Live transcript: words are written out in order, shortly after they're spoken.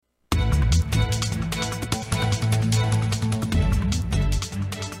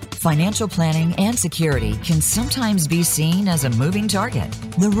financial planning and security can sometimes be seen as a moving target.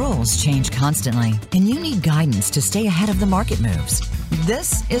 The rules change constantly, and you need guidance to stay ahead of the market moves.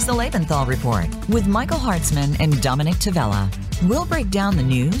 This is the Lebenthal Report with Michael Hartzman and Dominic Tavella. We'll break down the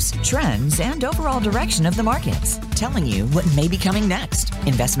news, trends, and overall direction of the markets, telling you what may be coming next,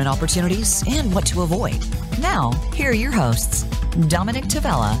 investment opportunities, and what to avoid. Now, here are your hosts, Dominic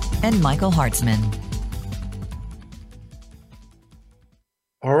Tavella and Michael Hartzman.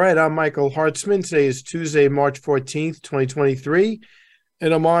 All right, I'm Michael Hartzman. Today is Tuesday, March 14th, 2023.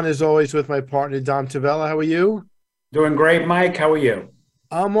 And I'm on, as always, with my partner, Dom Tavella. How are you? Doing great, Mike. How are you?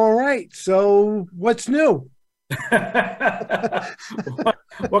 I'm all right. So what's new?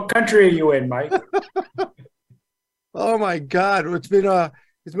 What country are you in, Mike? Oh, my God. It's been a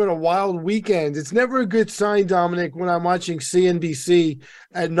wild weekend. It's never a good sign, Dominic, when I'm watching CNBC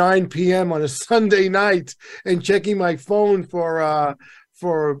at 9 p.m. on a Sunday night and checking my phone for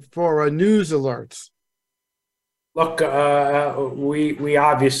news alerts. Look, we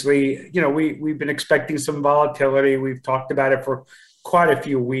obviously, we've been expecting some volatility. We've talked about it for quite a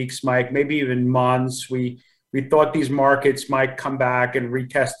few weeks, Mike, maybe even months. We thought these markets might come back and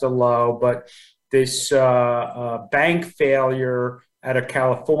retest the low, but this bank failure out of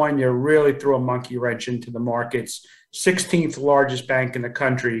California really threw a monkey wrench into the markets. 16th largest bank in the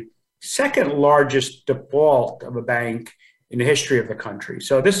country, second largest default of a bank in the history of the country.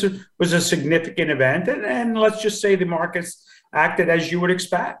 So this was a significant event. And let's just say the markets acted as you would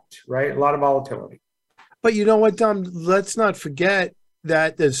expect, right? A lot of volatility. But you know what, Dom? Let's not forget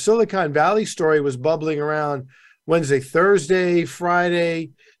that the Silicon Valley story was bubbling around Wednesday, Thursday,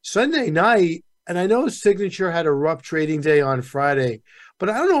 Friday, Sunday night. And I know Signature had a rough trading day on Friday, but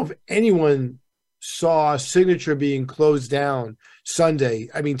I don't know if anyone saw Signature being closed down Sunday.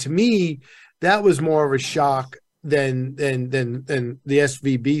 I mean, to me, that was more of a shock than the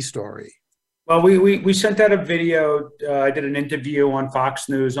SVB story. Well, we sent out a video. I did an interview on Fox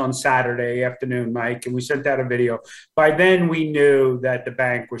News on Saturday afternoon, Mike, and we sent out a video. By then, we knew that the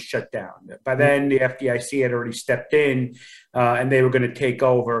bank was shut down. By then, the FDIC had already stepped in, and they were going to take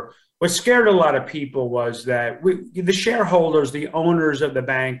over. What scared a lot of people was that the shareholders, the owners of the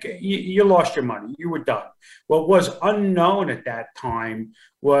bank, you lost your money. You were done. What was unknown at that time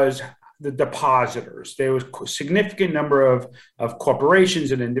was the depositors. There was a significant number of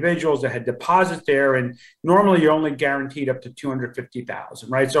corporations and individuals that had deposits there, and normally you're only guaranteed up to $250,000,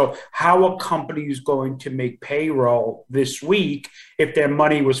 right? So how a company is going to make payroll this week if their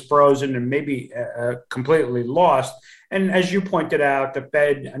money was frozen and maybe completely lost? And as you pointed out, the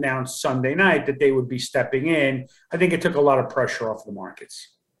Fed announced Sunday night that they would be stepping in. I think it took a lot of pressure off the markets.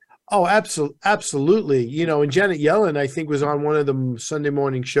 Oh, absolutely. And Janet Yellen, I think, was on one of the Sunday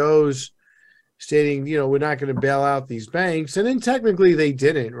morning shows stating, we're not going to bail out these banks. And then technically they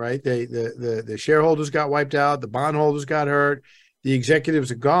didn't, right? The shareholders got wiped out. The bondholders got hurt. The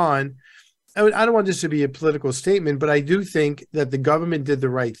executives are gone. I don't want this to be a political statement, but I do think that the government did the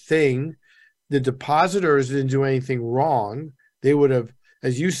right thing. The depositors didn't do anything wrong. They would have,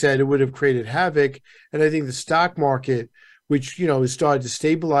 as you said, it would have created havoc. And I think the stock market, which, has started to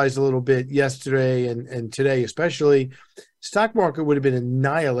stabilize a little bit yesterday and today, especially, stock market would have been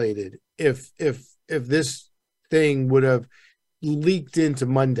annihilated if this thing would have leaked into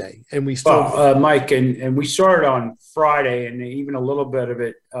Monday. And we still, Mike, and we saw it on Friday and even a little bit of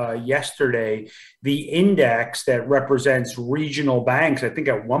it yesterday. The index that represents regional banks, I think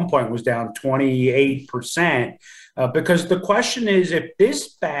at one point was down 28%. Because the question is, if this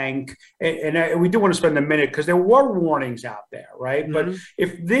bank, and we do want to spend a minute because there were warnings out there, right? Mm-hmm. But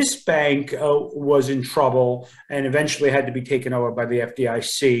if this bank was in trouble and eventually had to be taken over by the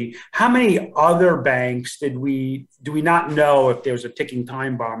FDIC, how many other banks do we not know if there was a ticking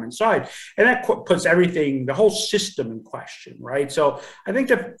time bomb inside? And that puts everything, the whole system in question, right? So I think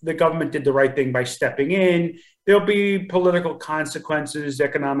that the government did the right thing by stepping in. There'll be political consequences,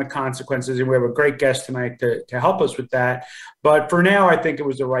 economic consequences, and we have a great guest tonight to help us with that. But for now, I think it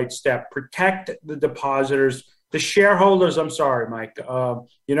was the right step. Protect the depositors, the shareholders. I'm sorry, Mike.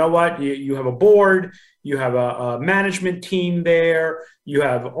 You know what? You have a board, you have a management team there, you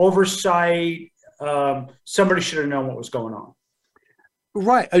have oversight. Somebody should have known what was going on.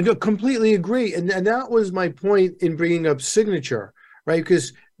 Right. I completely agree. And that was my point in bringing up Signature, right?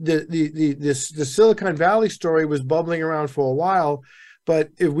 Because the Silicon Valley story was bubbling around for a while, but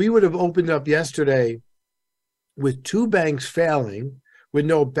if we would have opened up yesterday with two banks failing, with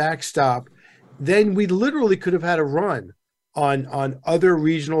no backstop, then we literally could have had a run on other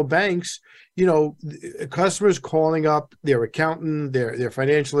regional banks. Customers calling up their accountant, their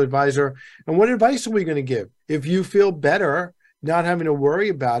financial advisor, and what advice are we going to give? If you feel better, not having to worry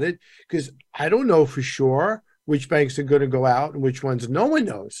about it, because I don't know for sure which banks are going to go out and which ones no one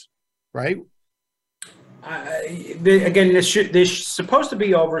knows, right? Again, there's supposed to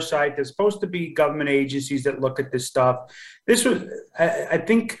be oversight. There's supposed to be government agencies that look at this stuff. This was, I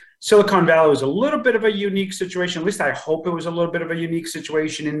think, Silicon Valley was a little bit of a unique situation. At least I hope it was a little bit of a unique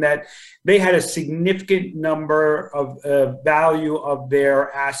situation in that they had a significant number of value of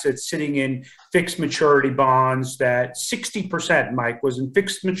their assets sitting in fixed maturity bonds. That 60%, Mike, was in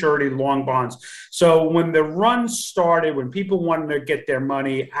fixed maturity long bonds. So when the run started, when people wanted to get their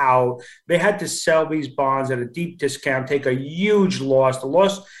money out, they had to sell these bonds at a deep discount, take a huge loss. The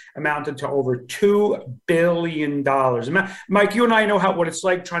loss amounted to over $2 billion. Mike, you and I know what it's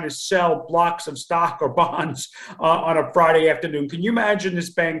like trying to sell blocks of stock or bonds on a Friday afternoon. Can you imagine this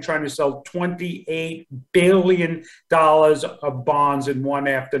bank trying to sell $28 billion of bonds in one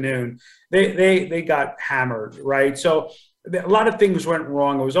afternoon? They got hammered, right? So a lot of things went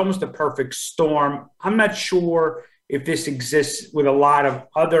wrong. It was almost a perfect storm. I'm not sure if this exists with a lot of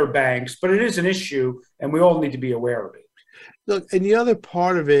other banks, but it is an issue, and we all need to be aware of it. Look, and the other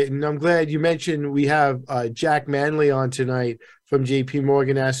part of it, and I'm glad you mentioned we have Jack Manley on tonight from J.P.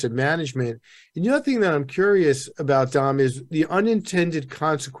 Morgan Asset Management. And the other thing that I'm curious about, Dom, is the unintended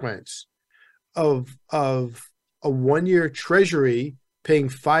consequence of a one-year treasury paying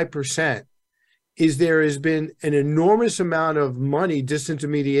 5%. There has been an enormous amount of money,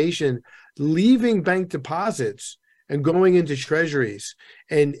 disintermediation, leaving bank deposits and going into treasuries.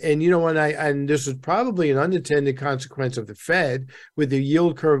 And this was probably an unintended consequence of the Fed with the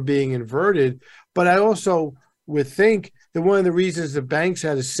yield curve being inverted. But I also would think that one of the reasons the banks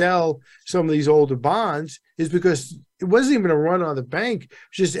had to sell some of these older bonds is because it wasn't even a run on the bank.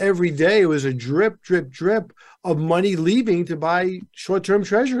 Just every day it was a drip, drip, drip of money leaving to buy short-term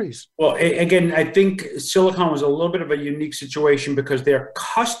treasuries. Well, again, I think Silicon was a little bit of a unique situation because their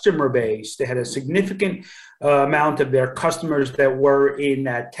customer base, they had a significant amount of their customers that were in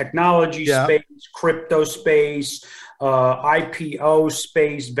that technology space, crypto space, IPO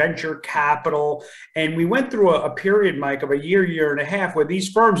space, venture capital. And we went through a period, Mike, of a year and a half where these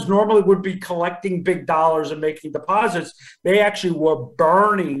firms normally would be collecting big dollars and making deposits. They actually were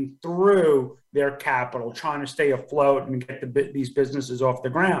burning through their capital, trying to stay afloat and get these businesses off the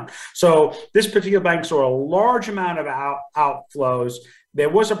ground. So this particular bank saw a large amount of outflows. There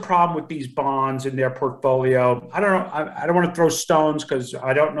was a problem with these bonds in their portfolio. I don't know. I don't want to throw stones because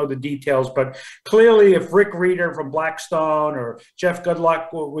I don't know the details, but clearly if Rick Reeder from Blackstone or Jeff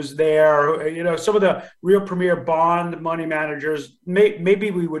Goodluck was there, some of the real premier bond money managers,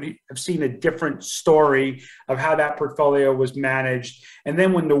 maybe we would have seen a different story of how that portfolio was managed. And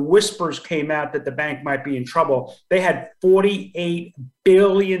then when the whispers came out that the bank might be in trouble, they had $48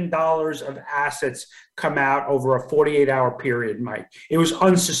 billion of assets come out over a 48-hour period, Mike. It was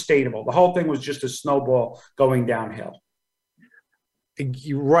unsustainable. The whole thing was just a snowball going downhill.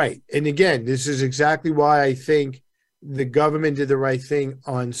 You're right. And again, this is exactly why I think the government did the right thing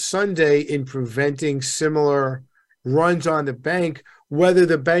on Sunday in preventing similar runs on the bank, whether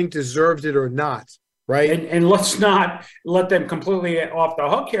the bank deserved it or not. Right. And let's not let them completely off the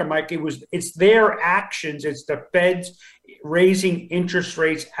hook here, Mike. It's their actions. It's the Fed's raising interest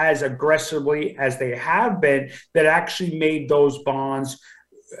rates as aggressively as they have been that actually made those bonds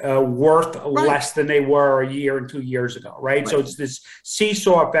worth less than they were a year and 2 years ago. Right. So it's this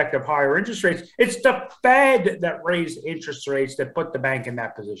seesaw effect of higher interest rates. It's the Fed that raised interest rates that put the bank in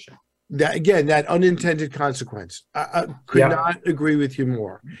that position. That unintended consequence. I could not agree with you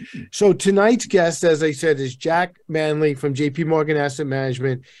more. So tonight's guest, as I said, is Jack Manley from J.P. Morgan Asset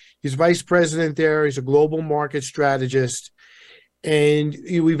Management. He's vice president there. He's a global market strategist. And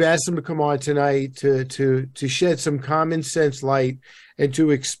we've asked him to come on tonight to shed some common sense light and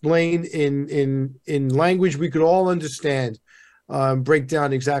to explain in language we could all understand, break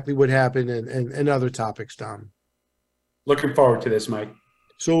down exactly what happened and other topics, Dom. Looking forward to this, Mike.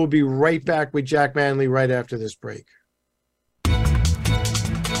 So we'll be right back with Jack Manley right after this break.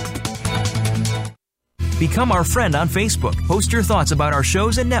 Become our friend on Facebook. Post your thoughts about our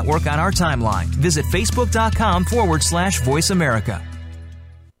shows and network on our timeline. Visit Facebook.com/Voice America.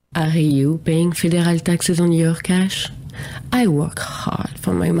 Are you paying federal taxes on your cash? I work hard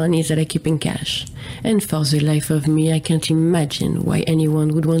for my money that I keep in cash. And for the life of me, I can't imagine why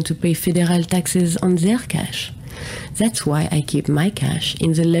anyone would want to pay federal taxes on their cash. That's why I keep my cash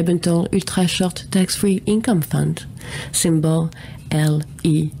in the Lebenthal Ultra Short Tax-Free Income Fund, symbol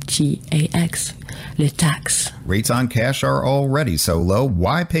LETAX, le tax. Rates on cash are already so low,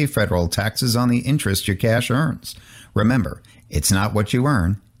 why pay federal taxes on the interest your cash earns? Remember, it's not what you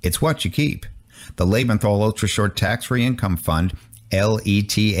earn, it's what you keep. The Lebenthal Ultra Short Tax-Free Income Fund,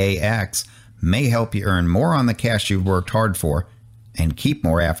 LETAX, may help you earn more on the cash you've worked hard for and keep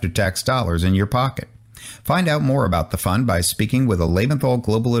more after-tax dollars in your pocket. Find out more about the fund by speaking with a Lebenthal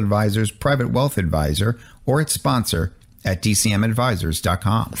Global Advisors private wealth advisor or its sponsor at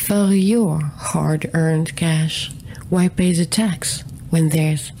dcmadvisors.com. For your hard-earned cash, why pay the tax when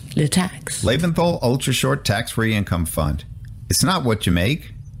there's the tax? Lebenthal Ultra Short Tax-Free Income Fund. It's not what you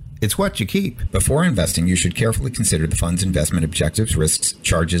make, it's what you keep. Before investing, you should carefully consider the fund's investment objectives, risks,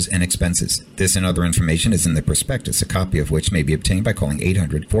 charges, and expenses. This and other information is in the prospectus, a copy of which may be obtained by calling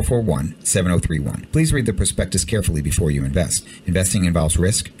 800-441-7031. Please read the prospectus carefully before you invest. Investing involves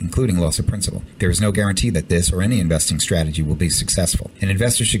risk, including loss of principal. There is no guarantee that this or any investing strategy will be successful. An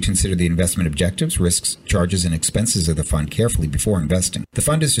investor should consider the investment objectives, risks, charges, and expenses of the fund carefully before investing. The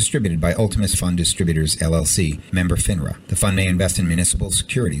fund is distributed by Ultimus Fund Distributors, LLC, member FINRA. The fund may invest in municipal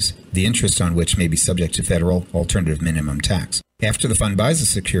securities, the interest on which may be subject to federal alternative minimum tax. After the fund buys a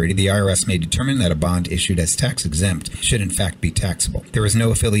security, the IRS may determine that a bond issued as tax-exempt should in fact be taxable. There is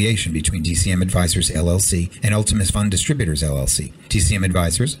no affiliation between DCM Advisors, LLC and Ultimus Fund Distributors, LLC. DCM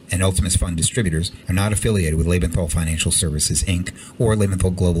Advisors and Ultimus Fund Distributors are not affiliated with Lebenthal Financial Services, Inc. or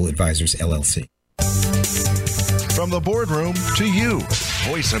Lebenthal Global Advisors, LLC. From the boardroom to you,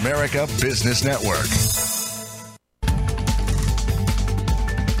 Voice America Business Network.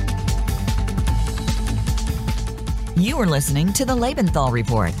 You are listening to the Lebenthal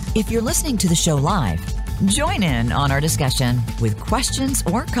Report. If you're listening to the show live, join in on our discussion with questions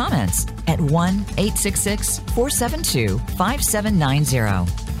or comments at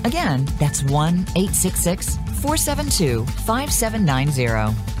 1-866-472-5790. Again, that's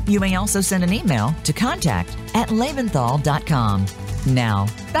 1-866-472-5790. You may also send an email to contact@lebenthal.com. Now,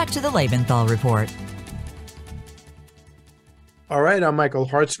 back to the Lebenthal Report. All right, I'm Michael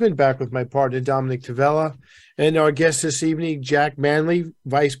Hartzman, back with my partner, Dominic Tavella, and our guest this evening, Jack Manley,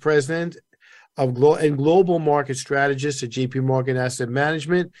 Vice President of Global Market Strategist at J.P. Morgan Asset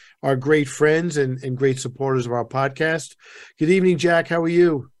Management, our great friends and great supporters of our podcast. Good evening, Jack. How are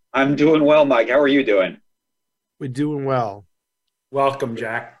you? I'm doing well, Mike. How are you doing? We're doing well. Welcome,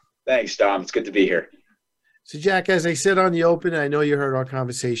 Jack. Thanks, Dom. It's good to be here. So, Jack, as I said on the open, I know you heard our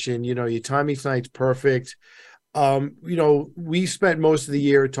conversation. You know, your timing tonight's perfect. We spent most of the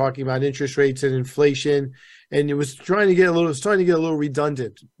year talking about interest rates and inflation, and it was starting to get a little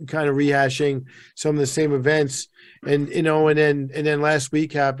redundant, kind of rehashing some of the same events. And then last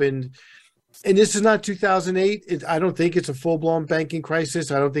week happened, and this is not 2008. I don't think it's a full-blown banking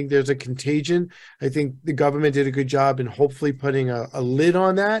crisis. I don't think there's a contagion. I think the government did a good job in hopefully putting a lid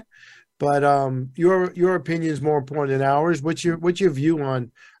on that. But your opinion is more important than ours. What's your view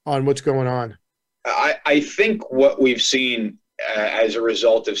on what's going on? I think what we've seen as a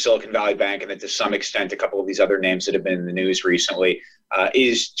result of Silicon Valley Bank, and then to some extent a couple of these other names that have been in the news recently,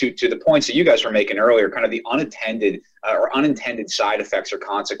 is to the points that you guys were making earlier, kind of the unintended side effects or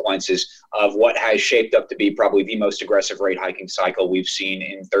consequences of what has shaped up to be probably the most aggressive rate hiking cycle we've seen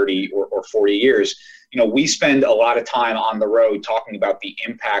in 30 or 40 years. You know, we spend a lot of time on the road talking about the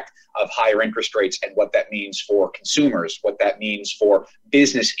impact of higher interest rates and what that means for consumers, what that means for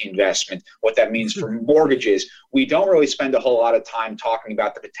business investment, what that means for mortgages. We don't really spend a whole lot of time talking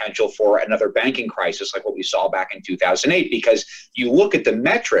about the potential for another banking crisis like what we saw back in 2008, because you look at the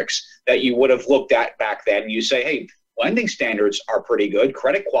metrics that you would have looked at back then and you say, hey, lending standards are pretty good.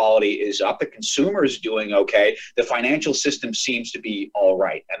 Credit quality is up. The consumer is doing okay. The financial system seems to be all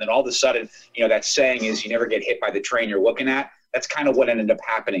right. And then all of a sudden, you know, that saying is you never get hit by the train you're looking at. That's kind of what ended up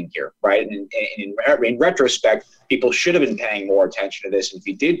happening here, right? And in retrospect, people should have been paying more attention to this. And if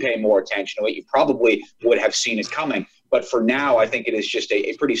you did pay more attention to it, you probably would have seen it coming. But for now, I think it is just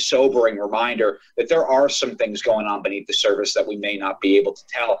a pretty sobering reminder that there are some things going on beneath the surface that we may not be able to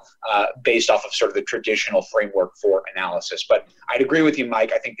tell based off of sort of the traditional framework for analysis. But I'd agree with you,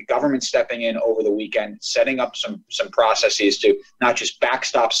 Mike. I think the government stepping in over the weekend, setting up some processes to not just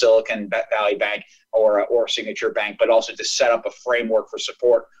backstop Silicon Valley Bank or Signature Bank, but also to set up a framework for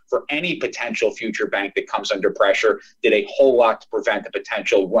support for any potential future bank that comes under pressure, did a whole lot to prevent the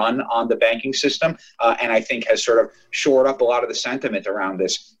potential run on the banking system, and I think has sort of shored up a lot of the sentiment around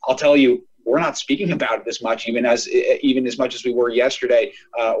this. I'll tell you, we're not speaking about it as much, even as much as we were yesterday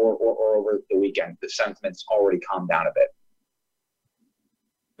or over the weekend. The sentiment's already calmed down a bit.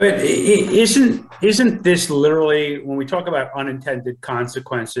 But isn't this literally, when we talk about unintended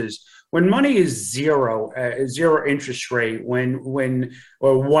consequences, when money is zero interest rate, when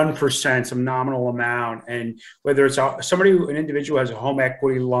or 1%, some nominal amount, and whether it's an individual has a home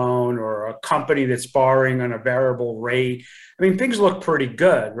equity loan or a company that's borrowing on a variable rate, I mean, things look pretty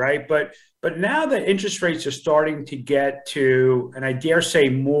good, right? But now that interest rates are starting to get to, and I dare say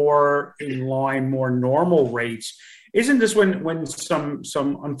more in line, more normal rates, isn't this when some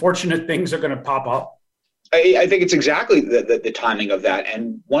unfortunate things are going to pop up? I think it's exactly the timing of that.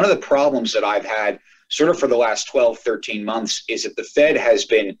 And one of the problems that I've had sort of for the last 12, 13 months is that the Fed has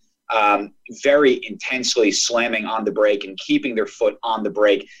been very intensely slamming on the brake and keeping their foot on the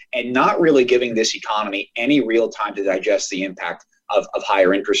brake and not really giving this economy any real time to digest the impact of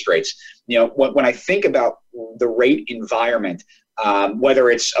higher interest rates. You know, when I think about the rate environment, whether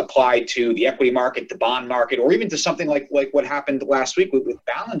it's applied to the equity market, the bond market, or even to something like what happened last week with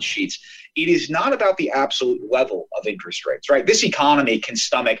balance sheets, it is not about the absolute level of interest rates, right? This economy can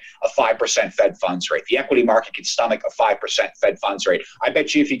stomach a 5% Fed funds rate. The equity market can stomach a 5% Fed funds rate. I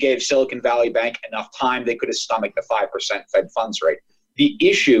bet you if you gave Silicon Valley Bank enough time, they could have stomached the 5% Fed funds rate. The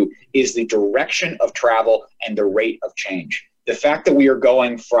issue is the direction of travel and the rate of change. The fact that we are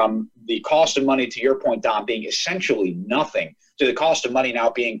going from the cost of money, to your point, Dom, being essentially nothing, to the cost of money now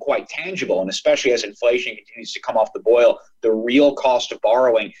being quite tangible, and especially as inflation continues to come off the boil, the real cost of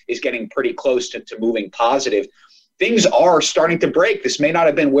borrowing is getting pretty close to moving positive. Things are starting to break. This may not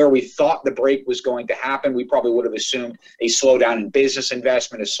have been where we thought the break was going to happen. We probably would have assumed a slowdown in business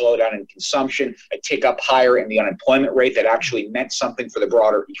investment, a slowdown in consumption, a tick up higher in the unemployment rate that actually meant something for the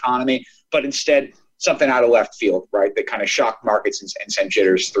broader economy. But instead, something out of left field, right, that kind of shocked markets and sent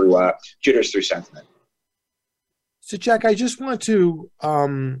jitters through sentiment. So, Jack, I just want to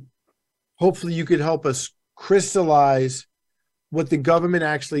hopefully you could help us crystallize what the government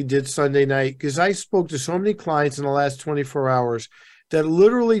actually did Sunday night, because I spoke to so many clients in the last 24 hours that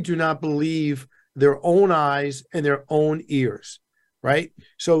literally do not believe their own eyes and their own ears, right?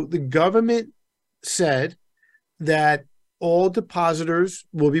 So the government said that all depositors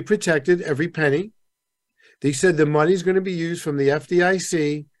will be protected, every penny. They said the money is going to be used from the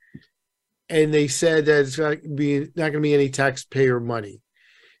FDIC, and they said that it's not going to be any taxpayer money.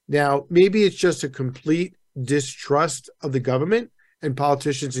 Now, maybe it's just a complete distrust of the government and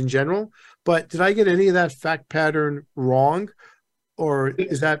politicians in general, but did I get any of that fact pattern wrong, or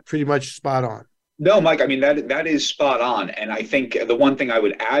is that pretty much spot on? No, Mike, I mean, that is spot on. And I think the one thing I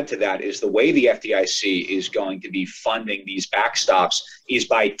would add to that is the way the FDIC is going to be funding these backstops is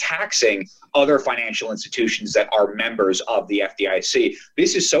by taxing other financial institutions that are members of the FDIC.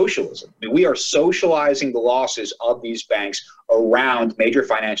 This is socialism. I mean, we are socializing the losses of these banks around major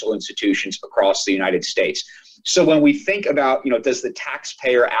financial institutions across the United States. So when we think about, does the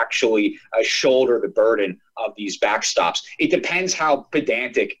taxpayer actually shoulder the burden of these backstops? It depends how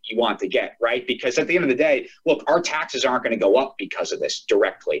pedantic you want to get, right? Because at the end of the day, look, our taxes aren't going to go up because of this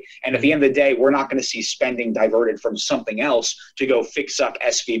directly. And at the end of the day, we're not going to see spending diverted from something else to go fix up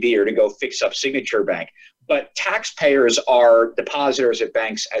SVB or to go fix up Signature Bank. But taxpayers are depositors at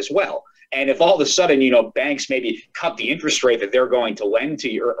banks as well. And if all of a sudden, banks maybe cut the interest rate that they're going to lend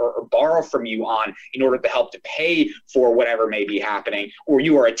to you or borrow from you on in order to help to pay for whatever may be happening, or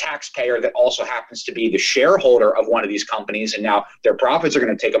you are a taxpayer that also happens to be the shareholder of one of these companies, and now their profits are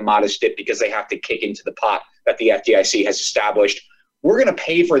going to take a modest dip because they have to kick into the pot that the FDIC has established. We're going to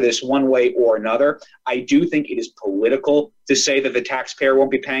pay for this one way or another. I do think it is political to say that the taxpayer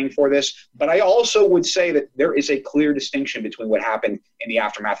won't be paying for this, but I also would say that there is a clear distinction between what happened in the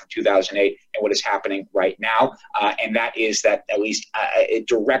aftermath of 2008 and what is happening right now, and that is that at least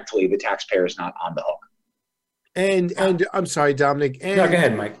directly the taxpayer is not on the hook. And I'm sorry, Dominic. And, no, go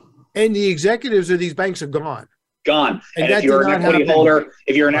ahead, Mike. And the executives of these banks are gone. Gone. And if you're an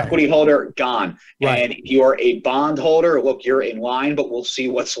equity holder, gone. Right. And if you're a bond holder, look, you're in line, but we'll see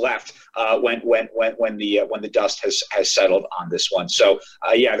what's left when the dust has settled on this one. So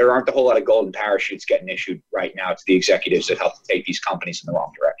there aren't a whole lot of golden parachutes getting issued right now to the executives that help to take these companies in the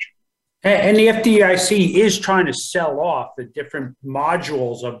wrong direction. And the FDIC is trying to sell off the different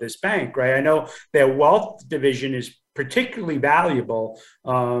modules of this bank, right? I know their wealth division is particularly valuable.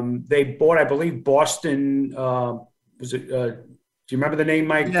 They bought, I believe, Boston. Do you remember the name,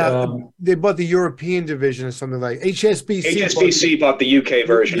 Mike? Yeah, they bought the European division or something like HSBC. HSBC bought the UK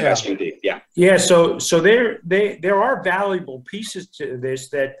version of SVB. Yeah. Yeah. So there are valuable pieces to this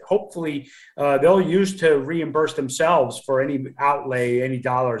that hopefully they'll use to reimburse themselves for any outlay, any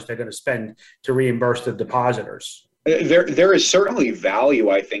dollars they're going to spend to reimburse the depositors. There is certainly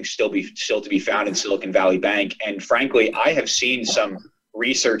value, I think, still to be found in Silicon Valley Bank, and frankly, I have seen some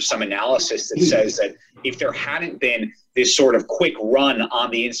research, some analysis that says that if there hadn't been this sort of quick run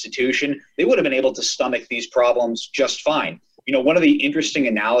on the institution, they would have been able to stomach these problems just fine. You know, one of the interesting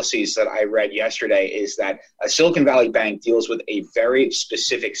analyses that I read yesterday is that a Silicon Valley Bank deals with a very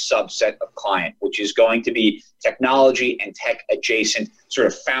specific subset of client, which is going to be technology and tech adjacent sort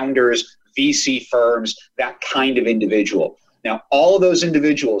of founders, VC firms, that kind of individual. Now, all of those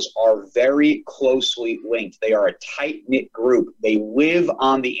individuals are very closely linked. They are a tight-knit group. They live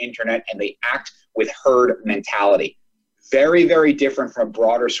on the internet and they act with herd mentality. Very, very different from a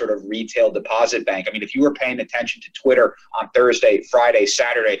broader sort of retail deposit bank. I mean, if you were paying attention to Twitter on Thursday, Friday,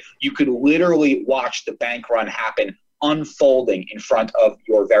 Saturday, you could literally watch the bank run happen unfolding in front of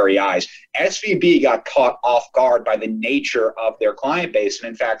your very eyes. SVB got caught off guard by the nature of their client base. And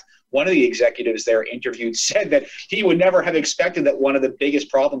in fact, one of the executives there interviewed said that he would never have expected that one of the biggest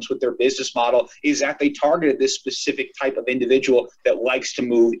problems with their business model is that they targeted this specific type of individual that likes to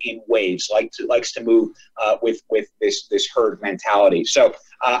move in waves, likes to move with this herd mentality. So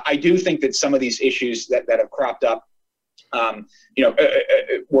I do think that some of these issues that have cropped up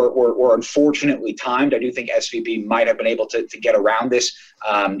were unfortunately timed. I do think SVB might have been able to get around this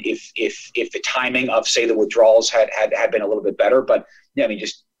if the timing of, say, the withdrawals had been a little bit better. But yeah, I mean,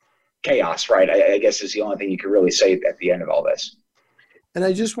 just chaos, right? I guess is the only thing you could really say at the end of all this. And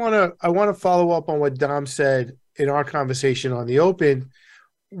I want to follow up on what Dom said in our conversation on the open.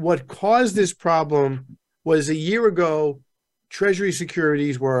 What caused this problem was a year ago, Treasury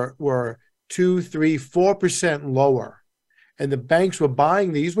securities were 2, 3, 4% lower. And the banks were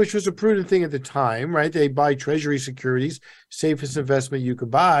buying these, which was a prudent thing at the time, right? They buy Treasury securities, safest investment you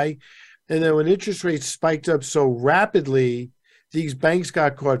could buy. And then when interest rates spiked up so rapidly, these banks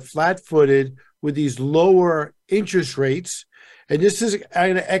got caught flat-footed with these lower interest rates. And this is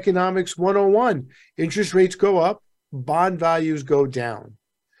economics 101. Interest rates go up, bond values go down.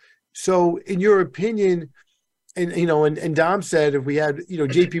 So in your opinion, and Dom said if we had,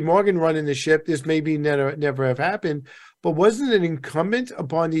 J.P. Morgan running the ship, this maybe never have happened. But wasn't it incumbent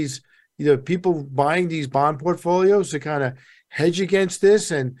upon these, people buying these bond portfolios to kind of hedge against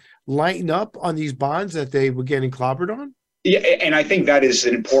this and lighten up on these bonds that they were getting clobbered on? Yeah, and I think that is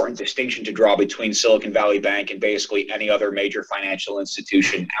an important distinction to draw between Silicon Valley Bank and basically any other major financial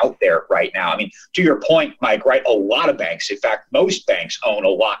institution out there right now. I mean, to your point, Mike, right, a lot of banks, in fact, most banks own a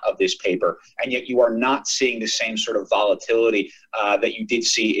lot of this paper, and yet you are not seeing the same sort of volatility that you did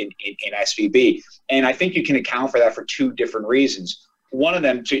see in SVB. And I think you can account for that for two different reasons. One of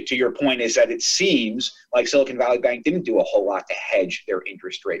them, to your point, is that it seems like Silicon Valley Bank didn't do a whole lot to hedge their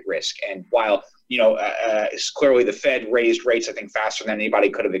interest rate risk. And while, clearly the Fed raised rates, I think, faster than anybody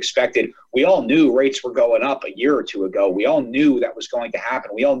could have expected, we all knew rates were going up a year or two ago. We all knew that was going to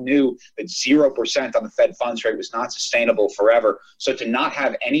happen. We all knew that 0% on the Fed funds rate was not sustainable forever. So to not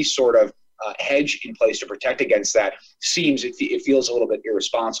have any sort of hedge in place to protect against that it feels a little bit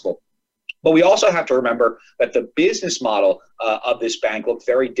irresponsible. But we also have to remember that the business model of this bank looked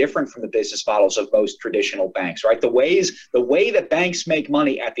very different from the business models of most traditional banks, right? The way that banks make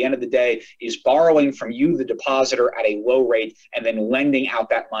money at the end of the day is borrowing from you, the depositor, at a low rate and then lending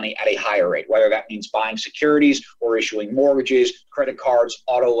out that money at a higher rate, whether that means buying securities or issuing mortgages, credit cards,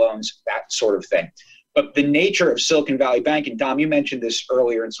 auto loans, that sort of thing. But the nature of Silicon Valley Bank, and Dom, you mentioned this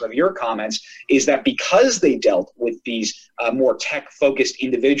earlier in some of your comments, is that because they dealt with these more tech-focused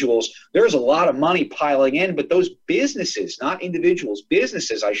individuals, there's a lot of money piling in, but those businesses, not individuals,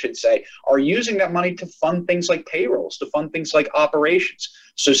 businesses, I should say, are using that money to fund things like payrolls, to fund things like operations.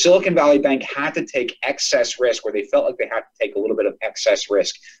 So Silicon Valley Bank had to take excess risk, where they felt like they had to take a little bit of excess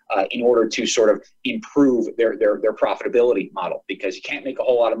risk in order to sort of improve their profitability model, because you can't make a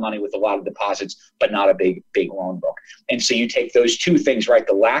whole lot of money with a lot of deposits, but not a big loan book. And so you take those two things, right,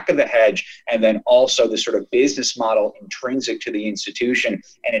 the lack of the hedge and then also the sort of business model intrinsic to the institution,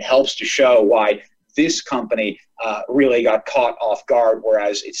 and it helps to show why this company really got caught off guard,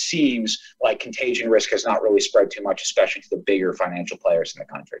 whereas it seems like contagion risk has not really spread too much, especially to the bigger financial players in the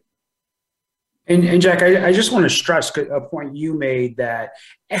country. And Jack, I just want to stress a point you made, that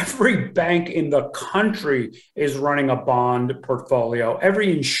every bank in the country is running a bond portfolio.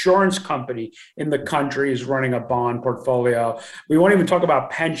 Every insurance company in the country is running a bond portfolio. We won't even talk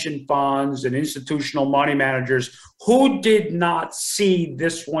about pension funds and institutional money managers who did not see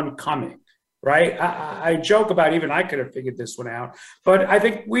this one coming. Right? I joke about even I could have figured this one out, but I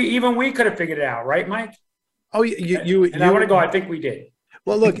think we could have figured it out, right, Mike? Oh, you I want to go. I think we did.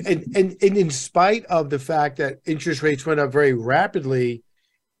 Well, look, and in spite of the fact that interest rates went up very rapidly,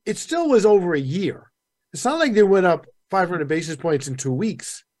 it still was over a year. It's not like they went up 500 basis points in 2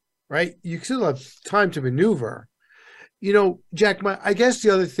 weeks, right? You still have time to maneuver. Jack, I guess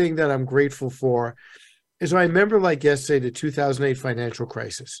the other thing that I'm grateful for is I remember like yesterday, the 2008 financial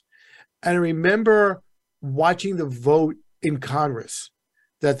crisis. And I remember watching the vote in Congress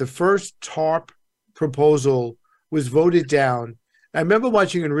that the first TARP proposal was voted down. I remember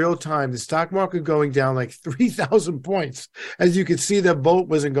watching in real time the stock market going down like 3,000 points. As you could see, the vote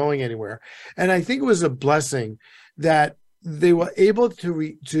wasn't going anywhere. And I think it was a blessing that they were able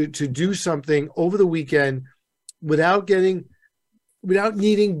to do something over the weekend without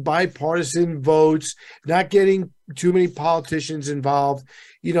needing bipartisan votes, not getting too many politicians involved.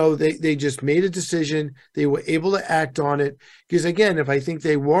 They just made a decision. They were able to act on it. Because again, if I think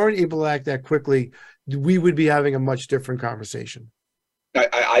they weren't able to act that quickly, we would be having a much different conversation.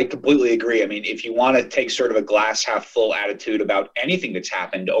 I completely agree. I mean, if you want to take sort of a glass half full attitude about anything that's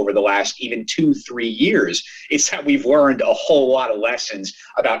happened over the last even 2-3 years, it's that we've learned a whole lot of lessons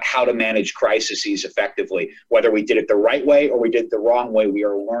about how to manage crises effectively. Whether we did it the right way or we did it the wrong way, we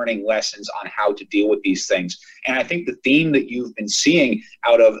are learning lessons on how to deal with these things. And I think the theme that you've been seeing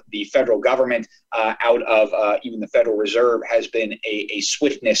out of the federal government, out of even the Federal Reserve, has been a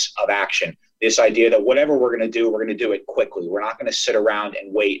swiftness of action. This idea that whatever we're going to do it quickly. We're not going to sit around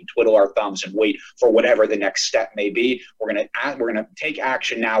and wait and twiddle our thumbs and wait for whatever the next step may be. We're going to take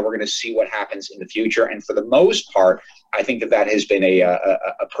action now. We're going to see what happens in the future. And for the most part, I think that has been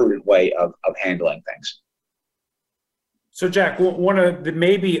a prudent way of handling things. So, Jack, one of the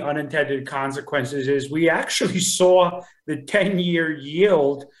maybe unintended consequences is we actually saw the 10-year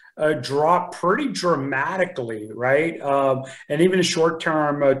yield drop pretty dramatically, right? And even a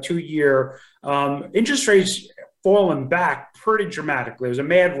short-term 2-year interest rates fallen back pretty dramatically. There's a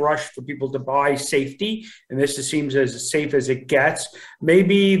mad rush for people to buy safety, and this seems as safe as it gets.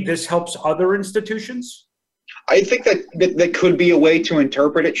 Maybe this helps other institutions? I think that could be a way to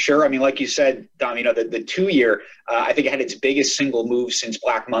interpret it. Sure. I mean, like you said, Dom, the 2-year, I think it had its biggest single move since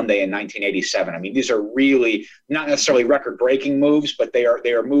Black Monday in 1987. I mean, these are really not necessarily record-breaking moves, but they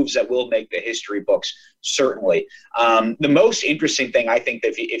are moves that will make the history books, certainly. The most interesting thing, I think,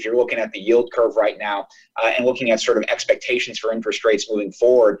 that if you're looking at the yield curve right now and looking at sort of expectations for interest rates moving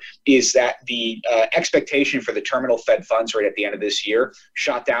forward, is that the expectation for the terminal Fed funds rate at the end of this year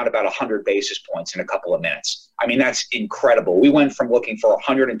shot down about 100 basis points in a couple of minutes. I mean, that's incredible. We went from looking for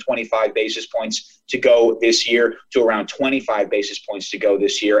 125 basis points to go this year to around 25 basis points to go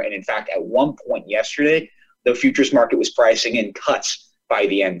this year. And in fact, at one point yesterday, the futures market was pricing in cuts by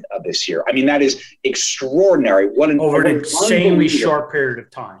the end of this year. I mean, that is extraordinary. Over an insanely short period of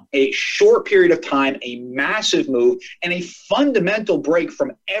time. A short period of time, a massive move, and a fundamental break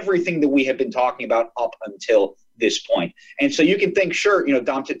from everything that we have been talking about up until this point. And so you can think, sure,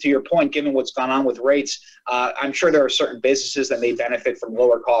 Dom, to your point, given what's gone on with rates, I'm sure there are certain businesses that may benefit from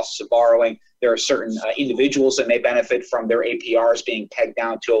lower costs of borrowing. There are certain individuals that may benefit from their APRs being pegged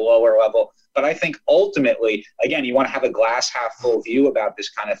down to a lower level. But I think ultimately, again, you want to have a glass half full view about this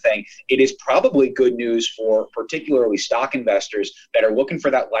kind of thing. It is probably good news for particularly stock investors that are looking for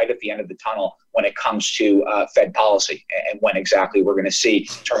that light at the end of the tunnel when it comes to Fed policy and when exactly we're going to see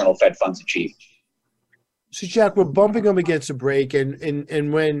terminal Fed funds achieved. So, Jack, we're bumping up against a break, and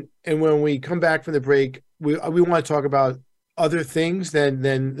when we come back from the break, we want to talk about other things than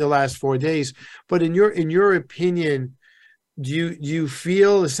the last 4 days. But in your opinion, do you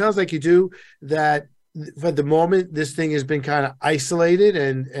feel, it sounds like you do, that for the moment this thing has been kind of isolated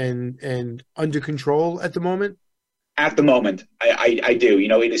and under control at the moment? At the moment, I do.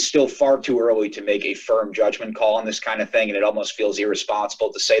 It is still far too early to make a firm judgment call on this kind of thing, and it almost feels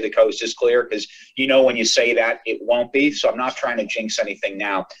irresponsible to say the coast is clear because, when you say that, it won't be. So I'm not trying to jinx anything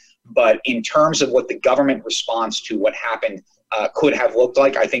now. But in terms of what the government response to what happened could have looked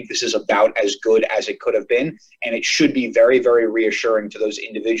like, I think this is about as good as it could have been. And it should be very, very reassuring to those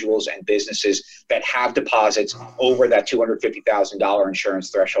individuals and businesses that have deposits over that $250,000 insurance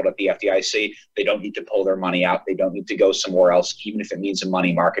threshold at the FDIC. They don't need to pull their money out. They don't need to go somewhere else, even if it means a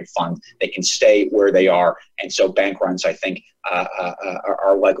money market fund. They can stay where they are. And so bank runs, I think,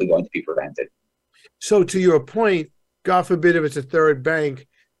 are likely going to be prevented. So to your point, God forbid if it's a third bank,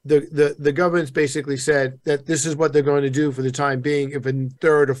 the government's basically said that this is what they're going to do for the time being if a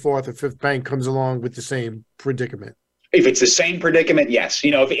third or fourth or fifth bank comes along with the same predicament. If it's the same predicament, yes.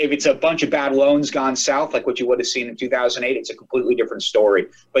 If it's a bunch of bad loans gone south, like what you would have seen in 2008, it's a completely different story.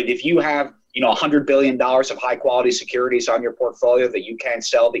 But if you have, $100 billion of high quality securities on your portfolio that you can't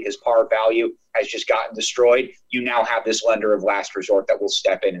sell because par value has just gotten destroyed, you now have this lender of last resort that will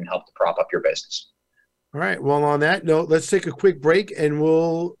step in and help to prop up your business. All right. Well, on that note, let's take a quick break, and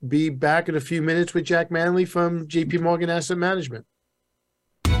we'll be back in a few minutes with Jack Manley from J.P. Morgan Asset Management.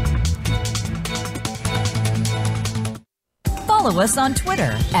 follow us on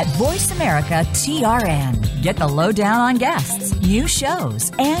Twitter at VoiceAmericaTRN. Get the lowdown on guests, new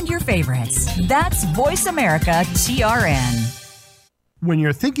shows, and your favorites. That's VoiceAmericaTRN. When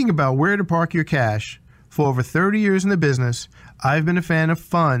you're thinking about where to park your cash, for over 30 years in the business, I've been a fan of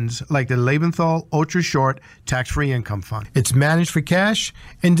funds like the Lebenthal Ultra Short Tax-Free Income Fund. It's managed for cash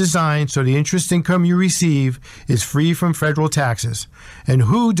and designed so the interest income you receive is free from federal taxes. And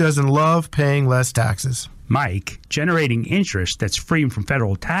who doesn't love paying less taxes? Mike, generating interest that's free from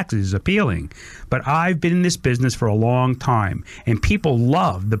federal taxes is appealing. But I've been in this business for a long time, and people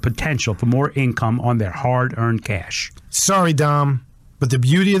love the potential for more income on their hard-earned cash. Sorry, Dom, but the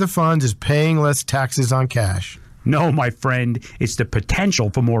beauty of the funds is paying less taxes on cash. No, my friend, it's the potential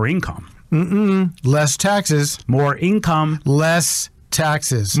for more income. Less taxes. More income. Less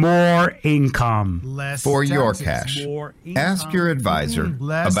taxes. More income. Less For taxes. your cash, ask your advisor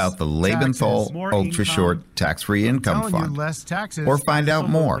about the Lebenthal Ultra Short Tax-Free Income Fund, less taxes. or find out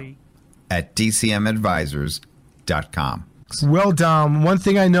more at dcmadvisors.com. Well, Dom, one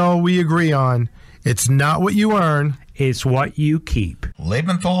thing I know we agree on, it's not what you earn, it's what you keep.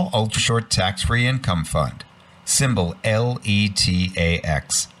 Lebenthal Ultra Short Tax-Free Income Fund. Symbol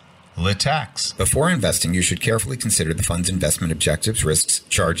LETAX. LETAX. Before investing, you should carefully consider the fund's investment objectives, risks,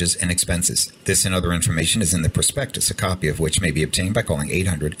 charges, and expenses. This and other information is in the prospectus, a copy of which may be obtained by calling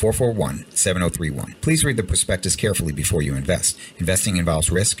 800-441-7031. Please read the prospectus carefully before you invest. Investing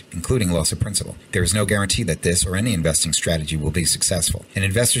involves risk, including loss of principal. There is no guarantee that this or any investing strategy will be successful. An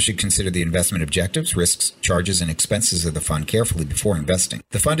investor should consider the investment objectives, risks, charges, and expenses of the fund carefully before investing.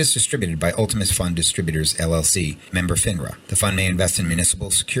 The fund is distributed by Ultimus Fund Distributors, LLC, member FINRA. The fund may invest in municipal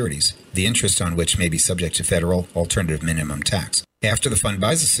securities, the interest on which may be subject to federal alternative minimum tax. After the fund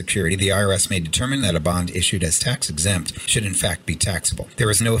buys a security, the IRS may determine that a bond issued as tax-exempt should in fact be taxable. There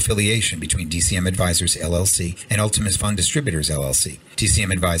is no affiliation between DCM Advisors, LLC and Ultimus Fund Distributors, LLC.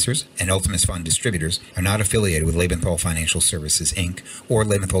 DCM Advisors and Ultimus Fund Distributors are not affiliated with Lebenthal Financial Services, Inc. or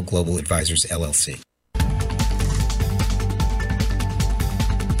Lebenthal Global Advisors, LLC.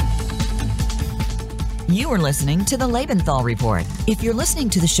 You are listening to the Lebenthal Report. If you're listening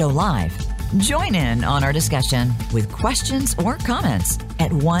to the show live, join in on our discussion with questions or comments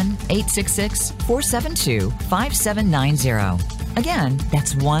at 1-866-472-5790. Again,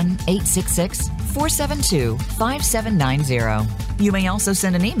 that's 1-866-472-5790. You may also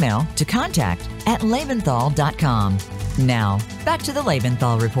send an email to contact@lebenthal.com. Now, back to the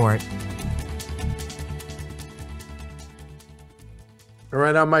Lebenthal Report. All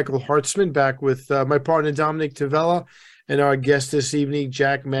right, I'm Michael Hartzman, back with my partner Dominic Tavella and our guest this evening,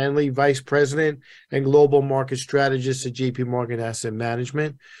 Jack Manley, Vice President and Global Market Strategist at J.P. Morgan Asset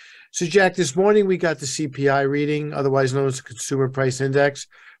Management. So, Jack, this morning we got the CPI reading, otherwise known as the Consumer Price Index,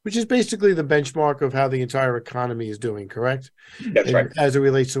 which is basically the benchmark of how the entire economy is doing, correct? That's right. As it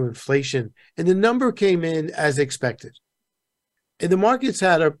relates to inflation. And the number came in as expected. And the markets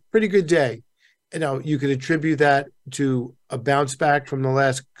had a pretty good day. You know, you could attribute that to a bounce back from the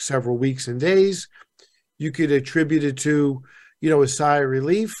last several weeks and days. You could attribute it to, a sigh of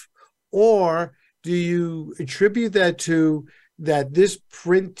relief. Or do you attribute that to that this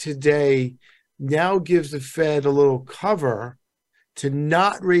print today now gives the Fed a little cover to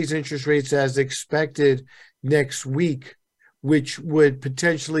not raise interest rates as expected next week, which would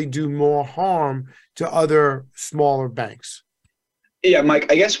potentially do more harm to other smaller banks? Yeah,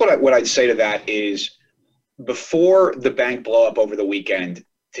 Mike, I guess what I'd say to that is before the bank blow up over the weekend,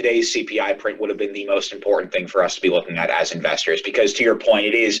 today's CPI print would have been the most important thing for us to be looking at as investors, because to your point,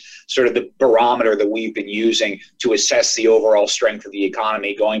 it is sort of the barometer that we've been using to assess the overall strength of the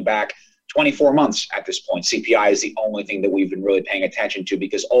economy going back 24 months at this point. CPI is the only thing that we've been really paying attention to,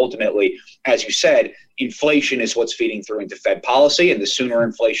 because ultimately, as you said, inflation is what's feeding through into Fed policy, and the sooner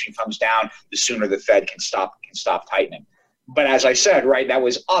inflation comes down, the sooner the Fed can stop tightening. But as I said, right, that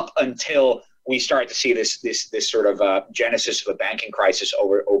was up until we start to see this sort of genesis of a banking crisis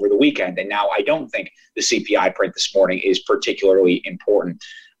over the weekend. And now I don't think the CPI print this morning is particularly important.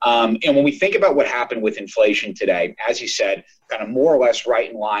 And when we think about what happened with inflation today, as you said, kind of more or less right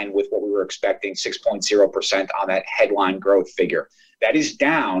in line with what we were expecting, 6.0% on that headline growth figure. That is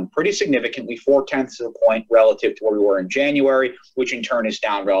down pretty significantly, 0.4 of a point relative to where we were in January, which in turn is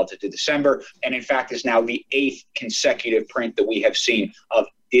down relative to December. And in fact, is now the 8th consecutive print that we have seen of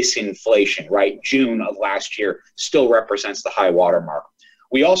disinflation, right? June of last year still represents the high water mark.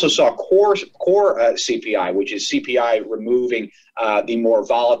 We also saw core CPI, which is CPI removing the more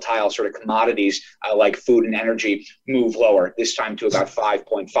volatile sort of commodities like food and energy, move lower, this time to about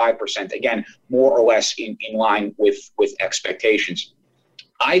 5.5%. Again, more or less in line with expectations.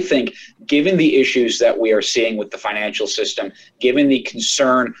 I think, given the issues that we are seeing with the financial system, given the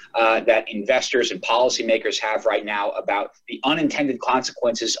concern that investors and policymakers have right now about the unintended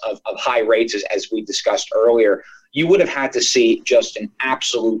consequences of high rates, as we discussed earlier, you would have had to see just an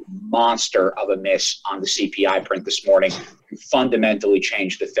absolute monster of a miss on the CPI print this morning to fundamentally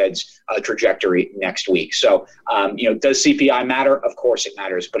change the Fed's trajectory next week. So, does CPI matter? Of course it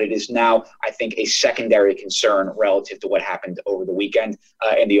matters, but it is now, I think, a secondary concern relative to what happened over the weekend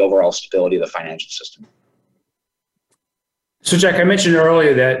and the overall stability of the financial system. So, Jack, I mentioned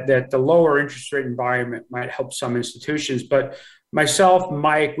earlier that the lower interest rate environment might help some institutions, but myself,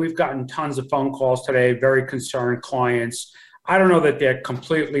 Mike, we've gotten tons of phone calls today, very concerned clients. I don't know that they're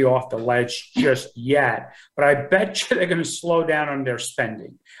completely off the ledge just yet, but I bet you they're going to slow down on their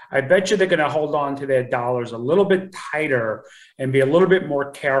spending. I bet you they're going to hold on to their dollars a little bit tighter and be a little bit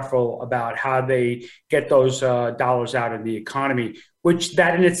more careful about how they get those dollars out of the economy, which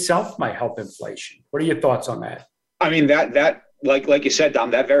that in itself might help inflation. What are your thoughts on that? I mean, that like you said,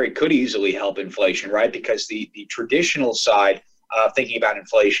 Dom, that very could easily help inflation, right? Because the traditional side thinking about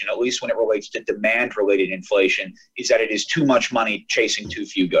inflation, at least when it relates to demand-related inflation, is that it is too much money chasing too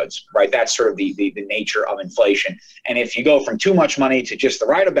few goods, right? That's sort of the nature of inflation. And if you go from too much money to just the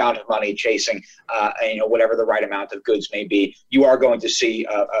right amount of money chasing, whatever the right amount of goods may be, you are going to see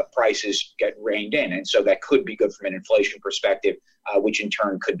prices get reined in. And so that could be good from an inflation perspective, which in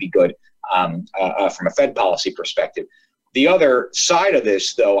turn could be good from a Fed policy perspective. The other side of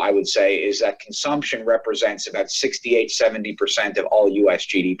this, though, I would say, is that consumption represents about 68-70% of all U.S.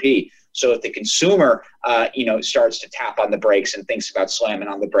 GDP. So if the consumer, starts to tap on the brakes and thinks about slamming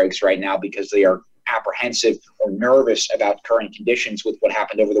on the brakes right now because they are apprehensive or nervous about current conditions with what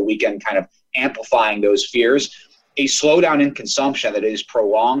happened over the weekend, kind of amplifying those fears, a slowdown in consumption that is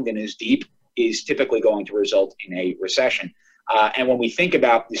prolonged and is deep is typically going to result in a recession. And when we think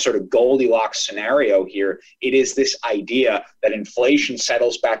about the sort of Goldilocks scenario here, it is this idea that inflation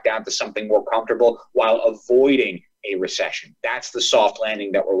settles back down to something more comfortable while avoiding a recession. That's the soft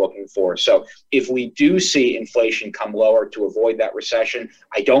landing that we're looking for. So if we do see inflation come lower to avoid that recession,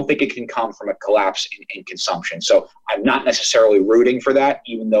 I don't think it can come from a collapse in consumption. So I'm not necessarily rooting for that,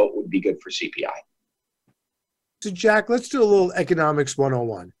 even though it would be good for CPI. So Jack, let's do a little economics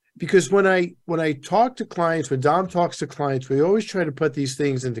 101. Because when I talk to clients, when Dom talks to clients, we always try to put these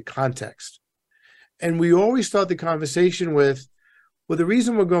things into context. And we always start the conversation with, well, the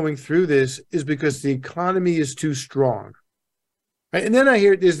reason we're going through this is because the economy is too strong. Right? And then I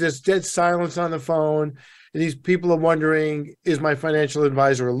hear there's this dead silence on the phone, and these people are wondering, is my financial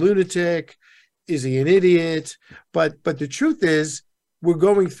advisor a lunatic? Is he an idiot? But the truth is, we're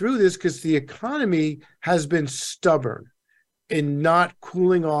going through this because the economy has been stubborn and not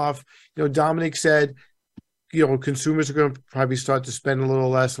cooling off. Dominic said, consumers are going to probably start to spend a little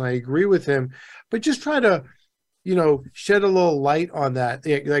less, and I agree with him. But just try to, shed a little light on that.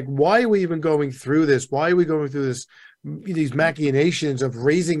 Like, why are we even going through this? Why are we going through these machinations of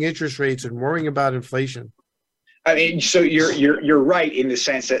raising interest rates and worrying about inflation? I mean, so you're right in the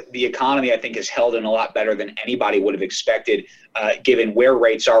sense that the economy, I think, has held in a lot better than anybody would have expected, given where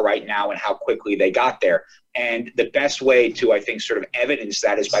rates are right now and how quickly they got there. And the best way to, I think, sort of evidence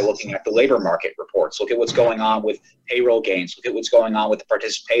that is by looking at the labor market reports. Look at what's going on with payroll gains. Look at what's going on with the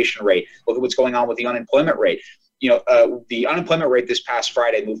participation rate. Look at what's going on with the unemployment rate. The unemployment rate this past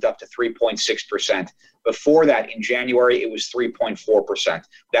Friday moved up to 3.6%. Before that, in January, it was 3.4%.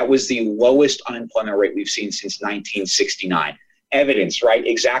 That was the lowest unemployment rate we've seen since 1969. Evidence, right?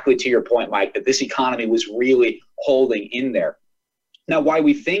 Exactly to your point, Mike, that this economy was really holding in there. Now, why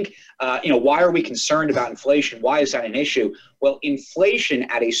we think, why are we concerned about inflation? Why is that an issue? Well, inflation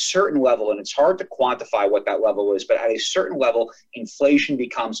at a certain level, and it's hard to quantify what that level is, but at a certain level, inflation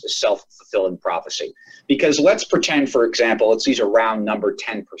becomes a self-fulfilling prophecy. Because let's pretend, for example, let's use a round number,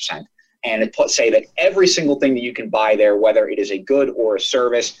 10%. And say that every single thing that you can buy there, whether it is a good or a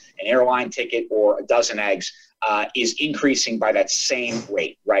service, an airline ticket or a dozen eggs, is increasing by that same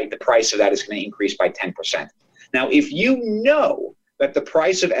rate, right? The price of that is going to increase by 10%. Now, if you know that the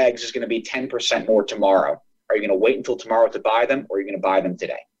price of eggs is going to be 10% more tomorrow, are you going to wait until tomorrow to buy them, or are you going to buy them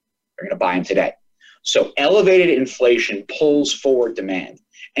today? You're going to buy them today. So elevated inflation pulls forward demand.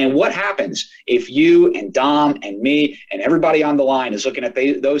 And what happens if you and Dom and me and everybody on the line is looking at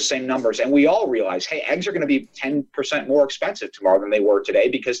those same numbers, and we all realize, hey, eggs are going to be 10% more expensive tomorrow than they were today,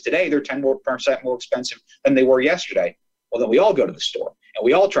 because today they're 10% more expensive than they were yesterday. Well, then we all go to the store and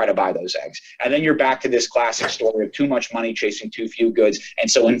we all try to buy those eggs. And then you're back to this classic story of too much money chasing too few goods.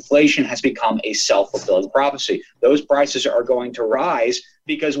 And so inflation has become a self-fulfilling prophecy. Those prices are going to rise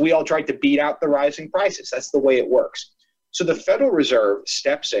because we all tried to beat out the rising prices. That's the way it works. So the Federal Reserve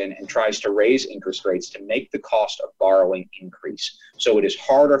steps in and tries to raise interest rates to make the cost of borrowing increase. So it is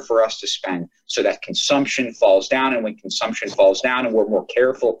harder for us to spend so that consumption falls down. And when consumption falls down and we're more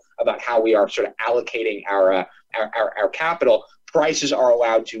careful about how we are sort of allocating our capital, prices are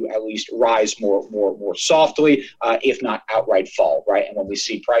allowed to at least rise more softly, if not outright fall, right? And when we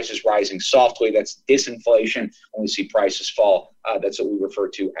see prices rising softly, that's disinflation. When we see prices fall, that's what we refer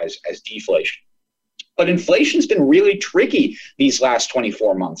to as deflation. But inflation's been really tricky these last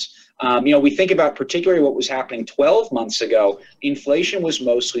 24 months. We think about particularly what was happening 12 months ago. Inflation was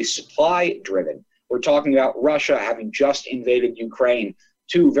mostly supply driven. We're talking about Russia having just invaded Ukraine,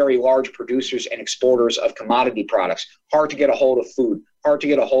 two very large producers and exporters of commodity products. Hard to get a hold of food, hard to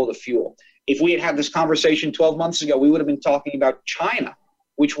get a hold of fuel. If we had this conversation 12 months ago, we would have been talking about China,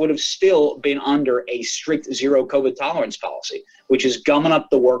 which would have still been under a strict zero COVID tolerance policy, which is gumming up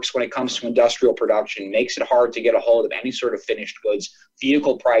the works when it comes to industrial production, makes it hard to get a hold of any sort of finished goods.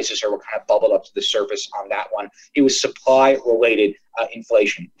 Vehicle prices are what kind of bubbled up to the surface on that one. It was supply-related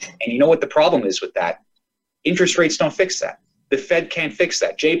inflation. And you know what the problem is with that? Interest rates don't fix that. The Fed can't fix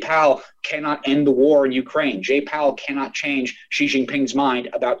that. Jay Powell cannot end the war in Ukraine. Jay Powell cannot change Xi Jinping's mind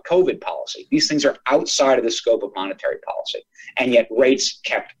about COVID policy. These things are outside of the scope of monetary policy, and yet rates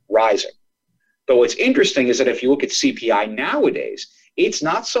kept rising. But what's interesting is that if you look at CPI nowadays, it's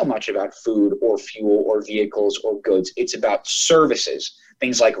not so much about food or fuel or vehicles or goods. It's about services,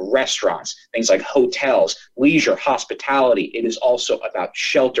 things like restaurants, things like hotels, leisure, hospitality. It is also about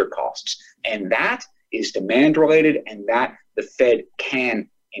shelter costs. And that is demand related, and that the Fed can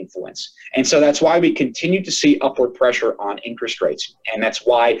influence. And so that's why we continue to see upward pressure on interest rates. And that's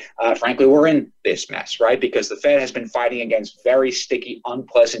why, frankly, we're in this mess, right? Because the Fed has been fighting against very sticky,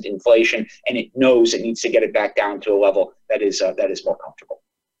 unpleasant inflation, and it knows it needs to get it back down to a level that is more comfortable.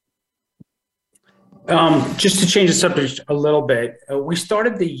 Just to change the subject a little bit, we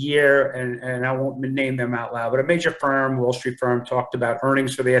started the year, and I won't name them out loud, but a major firm, Wall Street firm, talked about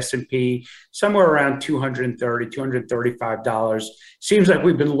earnings for the S&P somewhere around $230, $235. Seems like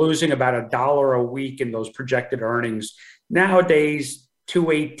we've been losing about $1 a week in those projected earnings. Nowadays,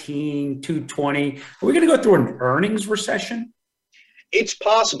 $218, $220. Are we going to go through an earnings recession? It's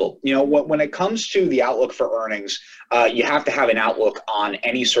possible. When it comes to the outlook for earnings, you have to have an outlook on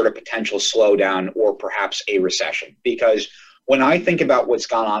any sort of potential slowdown or perhaps a recession. Because when I think about what's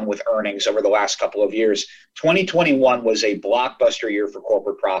gone on with earnings over the last couple of years, 2021 was a blockbuster year for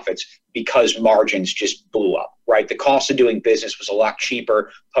corporate profits because margins just blew up, right? The cost of doing business was a lot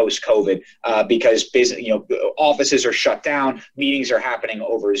cheaper post-COVID because business, offices are shut down, meetings are happening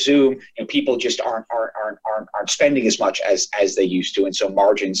over Zoom, and people just aren't spending as much as they used to, and so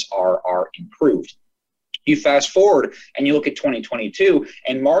margins are improved. You fast forward and you look at 2022,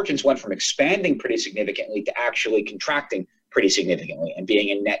 and margins went from expanding pretty significantly to actually contracting pretty significantly and being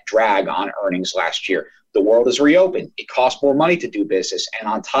a net drag on earnings last year. The world is reopened. It costs more money to do business. And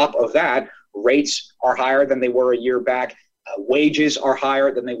on top of that, rates are higher than they were a year back. Wages are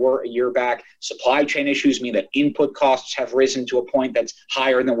higher than they were a year back. Supply chain issues mean that input costs have risen to a point that's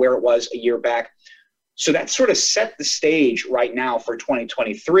higher than where it was a year back. So that sort of set the stage right now for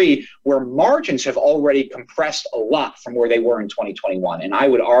 2023, where margins have already compressed a lot from where they were in 2021. And I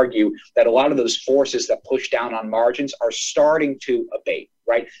would argue that a lot of those forces that push down on margins are starting to abate,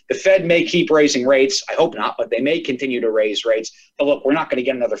 right? The Fed may keep raising rates. I hope not, but they may continue to raise rates. But look, we're not going to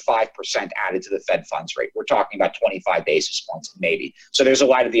get another 5% added to the Fed funds rate. We're talking about 25 basis points maybe. So there's a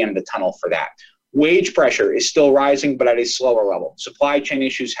light at the end of the tunnel for that. Wage pressure is still rising, but at a slower level. Supply chain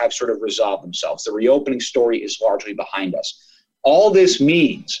issues have sort of resolved themselves. The reopening story is largely behind us. All this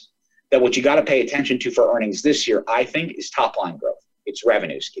means that what you got to pay attention to for earnings this year, I think, is top line growth. It's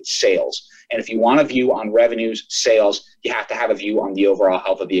revenues, it's sales. And if you want a view on revenues, sales, you have to have a view on the overall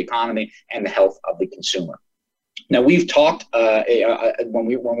health of the economy and the health of the consumer. Now, we've talked when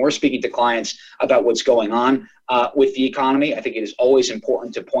we're speaking to clients about what's going on with the economy. I think it is always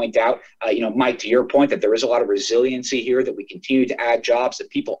important to point out, Mike, to your point, that there is a lot of resiliency here, that we continue to add jobs, that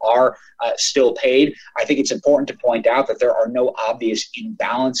people are still paid. I think it's important to point out that there are no obvious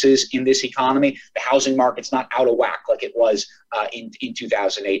imbalances in this economy. The housing market's not out of whack like it was in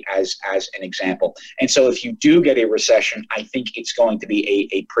 2008 as an example. And so if you do get a recession, I think it's going to be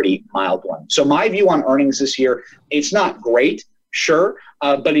a pretty mild one. So my view on earnings this year, it's not great. Sure,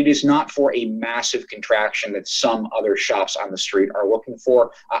 but it is not for a massive contraction that some other shops on the street are looking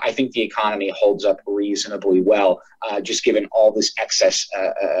for. I think the economy holds up reasonably well, just given all this excess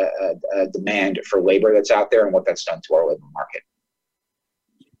demand for labor that's out there and what that's done to our labor market.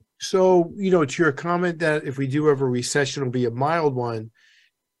 So, to your comment that if we do have a recession, it'll be a mild one,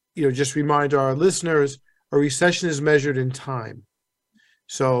 just remind our listeners, a recession is measured in time.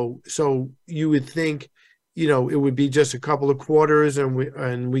 So you would think, it would be just a couple of quarters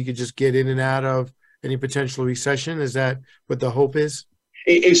and we could just get in and out of any potential recession. Is that what the hope is?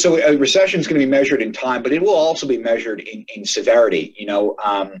 So a recession is going to be measured in time, but it will also be measured in severity.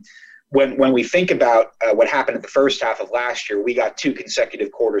 When we think about what happened at the first half of last year, we got 2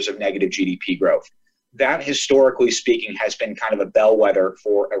 consecutive quarters of negative GDP growth. That, historically speaking, has been kind of a bellwether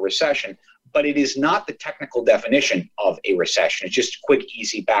for a recession, but it is not the technical definition of a recession. It's just a quick,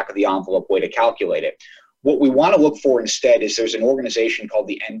 easy back-of-the-envelope way to calculate it. What we want to look for instead is there's an organization called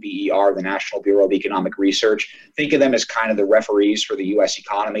the NBER, the National Bureau of Economic Research. Think of them as kind of the referees for the U.S.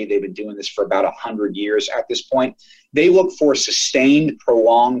 economy. They've been doing this for about 100 years at this point. They look for sustained,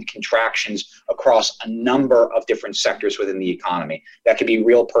 prolonged contractions across a number of different sectors within the economy. That could be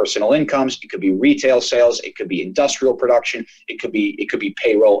real personal incomes, it could be retail sales, it could be industrial production, it could be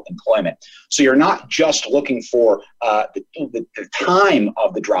payroll employment. So you're not just looking for the time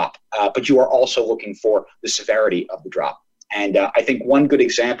of the drop, but you are also looking for the severity of the drop. And I think one good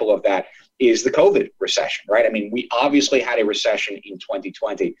example of that is the COVID recession, right? I mean, we obviously had a recession in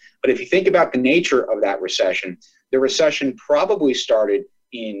 2020, but if you think about the nature of that recession, the recession probably started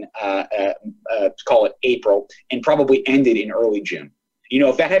in, call it April, and probably ended in early June.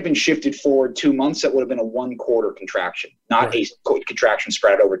 If that had been shifted forward 2 months, that would have been a 1-quarter contraction, not a contraction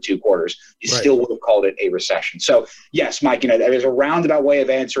spread over 2 quarters. You still would have called it a recession. So yes, Mike, there's a roundabout way of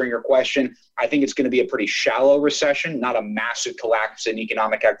answering your question. I think it's going to be a pretty shallow recession, not a massive collapse in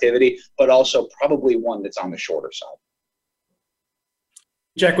economic activity, but also probably one that's on the shorter side.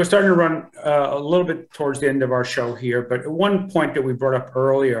 Jack, we're starting to run a little bit towards the end of our show here, but one point that we brought up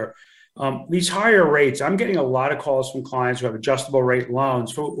earlier, these higher rates, I'm getting a lot of calls from clients who have adjustable rate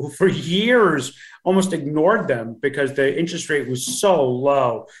loans who for years almost ignored them because the interest rate was so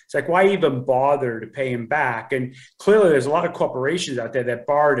low. It's like, why even bother to pay them back? And clearly there's a lot of corporations out there that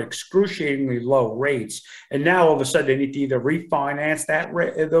borrowed excruciatingly low rates. And now all of a sudden they need to either refinance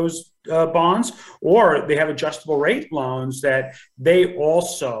those bonds, or they have adjustable rate loans that they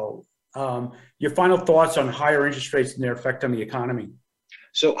also, your final thoughts on higher interest rates and their effect on the economy?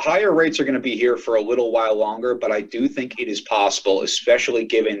 So higher rates are going to be here for a little while longer, but I do think it is possible, especially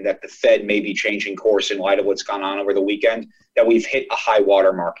given that the Fed may be changing course in light of what's gone on over the weekend, that we've hit a high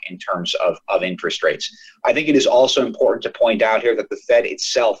watermark in terms of interest rates. I think it is also important to point out here that the Fed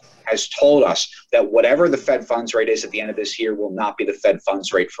itself has told us that whatever the Fed funds rate is at the end of this year will not be the Fed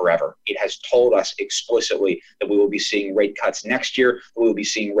funds rate forever. It has told us explicitly that we will be seeing rate cuts next year, we will be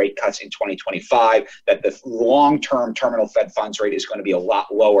seeing rate cuts in 2025, that the long-term terminal Fed funds rate is going to be a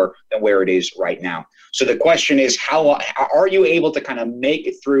lot lower than where it is right now. So the question is, how are you able to kind of make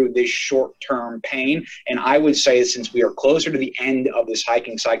it through this short-term pain? And I would say, since we are closer to the end of this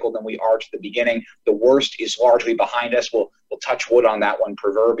hiking cycle than we are to the beginning, the worst is largely behind us. We'll touch wood on that one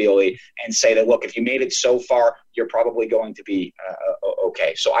proverbially and say that, look, if you made it so far, you're probably going to be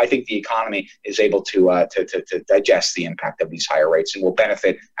okay. So I think the economy is able to digest the impact of these higher rates and will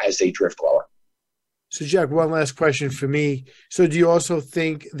benefit as they drift lower. So Jack, one last question for me. So do you also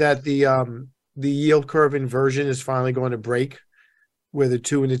think that the yield curve inversion is finally going to break, where the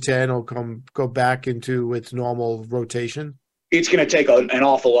 2 and the 10 will go back into its normal rotation? It's going to take an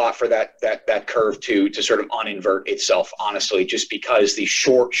awful lot for that curve to sort of uninvert itself, honestly, just because the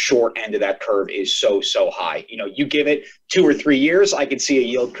short end of that curve is so high. You give it 2 or 3 years, I could see a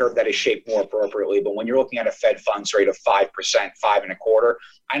yield curve that is shaped more appropriately. But when you're looking at a Fed funds rate of 5%, 5.25%,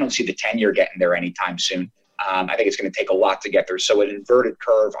 I don't see the 10-year getting there anytime soon. I think it's going to take a lot to get there. So an inverted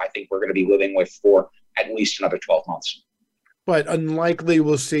curve, I think we're going to be living with for at least another 12 months. But unlikely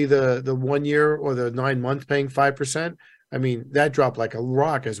we'll see the 1 year or the 9 month paying 5%. I mean, that dropped like a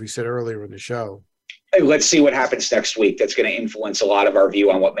rock, as we said earlier in the show. Hey, let's see what happens next week. That's going to influence a lot of our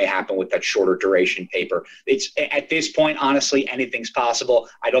view on what may happen with that shorter duration paper. It's at this point, honestly, anything's possible.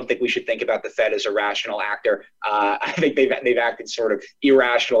 I don't think we should think about the Fed as a rational actor. I think they've acted sort of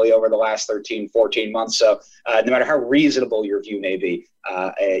irrationally over the last 13, 14 months. So no matter how reasonable your view may be,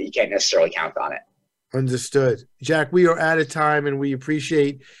 you can't necessarily count on it. Understood. Jack, we are out of time, and we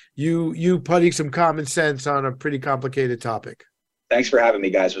appreciate you putting some common sense on a pretty complicated topic. Thanks for having me,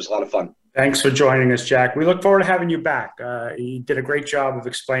 guys. It was a lot of fun. Thanks for joining us, Jack. We look forward to having you back. You did a great job of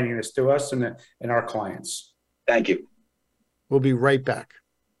explaining this to us and our clients. Thank you. We'll be right back.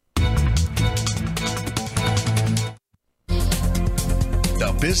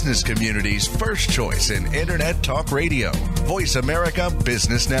 The business community's first choice in Internet Talk Radio. Voice America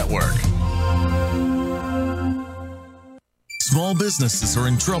Business Network. Small businesses are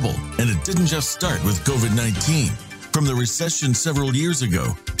in trouble, and it didn't just start with COVID-19. From the recession several years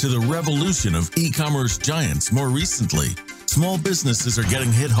ago to the revolution of e-commerce giants more recently, small businesses are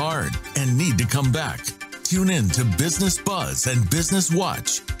getting hit hard and need to come back. Tune in to Business Buzz and Business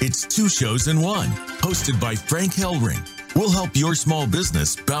Watch. It's 2 shows in one, hosted by Frank Hellring. We'll help your small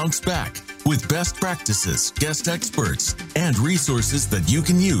business bounce back with best practices, guest experts, and resources that you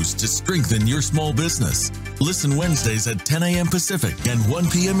can use to strengthen your small business. Listen Wednesdays at 10 a.m. Pacific and 1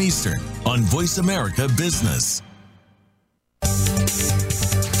 p.m. Eastern on Voice America Business.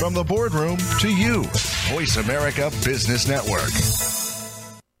 From the boardroom to you, Voice America Business Network.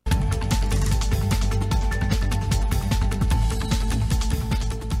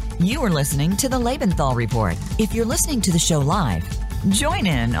 You are listening to the Lebenthal Report. If you're listening to the show live, join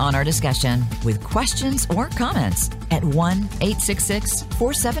in on our discussion with questions or comments at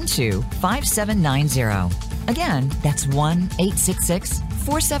 1-866-472-5790. Again, that's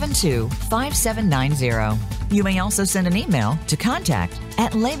 1-866-472-5790. You may also send an email to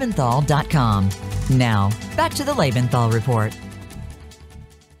contact@lebenthal.com. Now, back to the Lebenthal Report.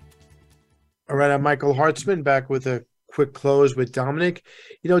 All right, I'm Michael Hartzman, back with a quick close with Dominic.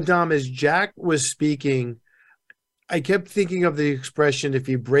 You know, Dom, as Jack was speaking, I kept thinking of the expression, if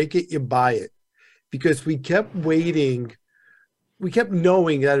you break it, you buy it. Because we kept waiting, we kept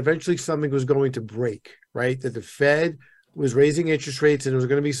knowing that eventually something was going to break, right? That the Fed was raising interest rates and there was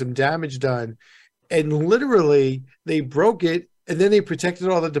going to be some damage done. And literally, they broke it, and then they protected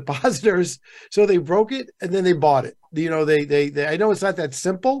all the depositors. So they broke it, and then they bought it. You know, they I know it's not that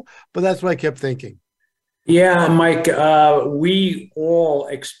simple, but that's what I kept thinking. Yeah, Mike, we all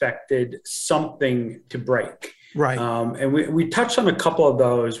expected something to break. Right. And we touched on a couple of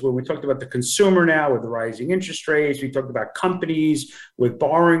those where we talked about the consumer now with the rising interest rates. We talked about companies with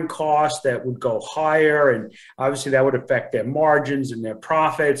borrowing costs that would go higher, and obviously that would affect their margins and their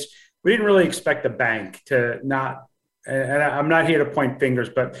profits. We didn't really expect the bank to not, and I'm not here to point fingers,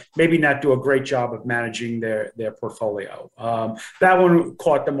 but maybe not do a great job of managing their portfolio. That one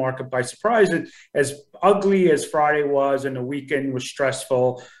caught the market by surprise. And as ugly as Friday was and the weekend was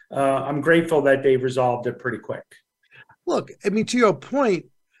stressful, I'm grateful that they resolved it pretty quick. Look, I mean, to your point,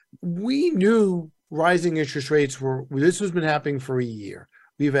 we knew rising interest rates this has been happening for a year.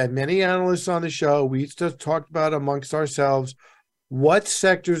 We've had many analysts on the show. We just talked about amongst ourselves what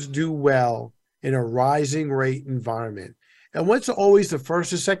sectors do well in a rising rate environment. And what's always the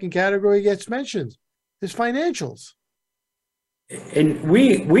first or second category gets mentioned is financials. And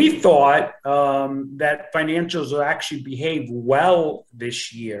we thought that financials would actually behave well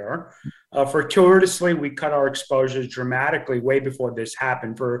this year. Fortuitously, we cut our exposures dramatically way before this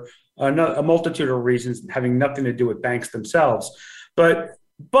happened for a multitude of reasons having nothing to do with banks themselves. But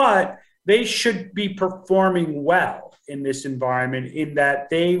they should be performing well in this environment in that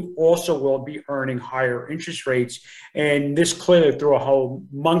they also will be earning higher interest rates. And this clearly threw a whole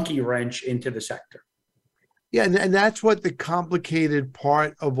monkey wrench into the sector. Yeah, and that's what the complicated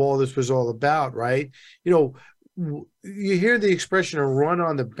part of all this was all about, right? You know, you hear the expression a run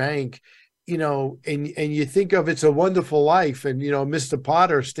on the bank, you know, and you think of It's a Wonderful Life and, you know, Mr.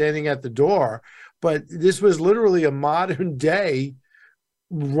 Potter standing at the door. But this was literally a modern day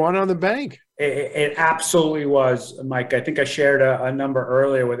run on the bank. It absolutely was, Mike. I think I shared a number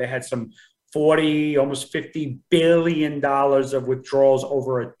earlier where they had some 40, almost $50 billion of withdrawals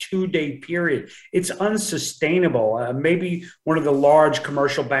over a 2-day period. It's unsustainable. Maybe one of the large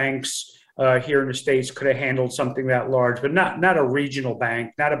commercial banks here in the States could have handled something that large, but not a regional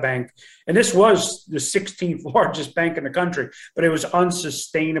bank, not a bank. And this was the 16th largest bank in the country, but it was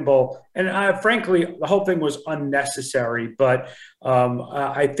unsustainable. And frankly, the whole thing was unnecessary. But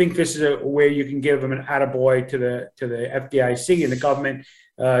I think this is where you can give them an attaboy to the FDIC and the government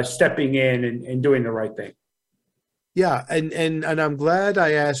stepping in and doing the right thing. Yeah, and I'm glad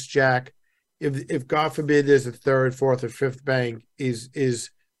I asked Jack if God forbid there's a third, fourth, or fifth bank, is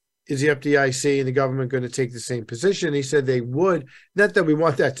the FDIC and the government going to take the same position? He said they would. Not that we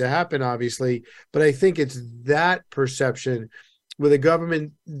want that to happen, obviously, but I think it's that perception where the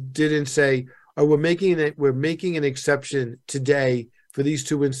government didn't say, "Oh, we're making an exception today for these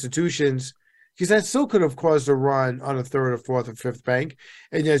two institutions," because that still could have caused a run on a third or fourth or fifth bank.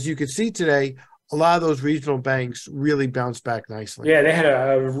 And as you can see today, a lot of those regional banks really bounced back nicely. Yeah, they had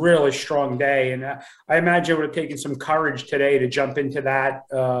a really strong day. And I imagine it would have taken some courage today to jump into that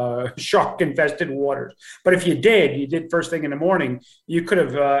shark-infested waters. But if you did first thing in the morning, you could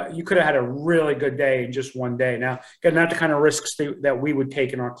have had a really good day in just one day. Now, again, not the kind of risks that we would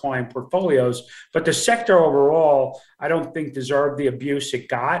take in our client portfolios, but the sector overall, I don't think deserved the abuse it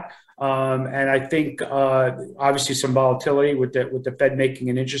got. And I think obviously some volatility with the Fed making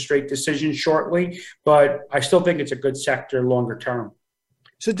an interest rate decision shortly, but I still think it's a good sector longer term.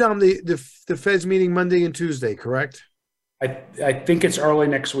 So, Dom, the Fed's meeting Monday and Tuesday, correct? I think it's early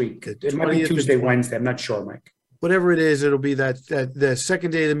next week. It might be Tuesday, Wednesday. I'm not sure, Mike. Whatever it is, it'll be that the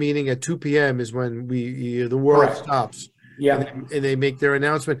second day of the meeting at 2 p.m. is when the world Correct. stops. Yeah. And they make their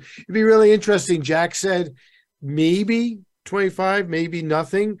announcement. It'd be really interesting. Jack said maybe 25, maybe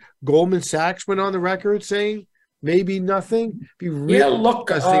nothing. Goldman Sachs went on the record saying maybe nothing. Be really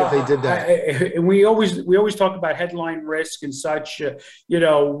interesting if they did that. And we always talk about headline risk and such.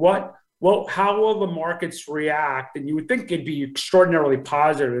 How will the markets react? And you would think it'd be extraordinarily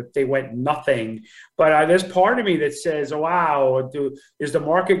positive if they went nothing. But there's part of me that says, wow, is the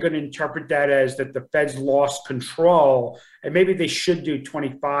market going to interpret that as that the Fed's lost control? And maybe they should do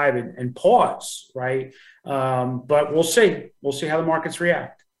 25 and pause, right? But we'll see. We'll see how the markets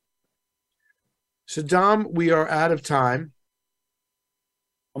react. So, Dom, we are out of time.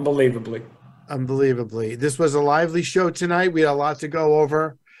 Unbelievably. This was a lively show tonight. We had a lot to go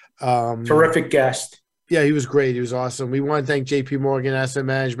over. Terrific guest. Yeah, he was great. He was awesome. We want to thank J.P. Morgan Asset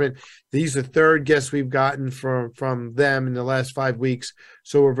Management. These are the third guests we've gotten from them in the last 5 weeks.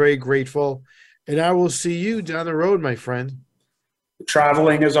 So we're very grateful. And I will see you down the road, my friend.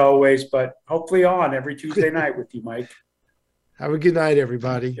 Traveling as always, but hopefully on every Tuesday night with you, Mike. Have a good night,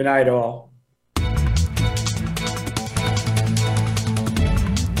 everybody. Good night, all.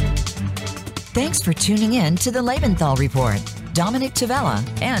 Thanks for tuning in to the Lebenthal Report. Dominic Tavella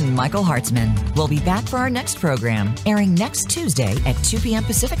and Michael Hartzman will be back for our next program, airing next Tuesday at 2 p.m.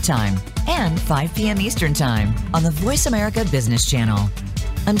 Pacific Time and 5 p.m. Eastern Time on the Voice America Business Channel.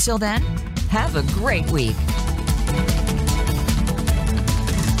 Until then, have a great week.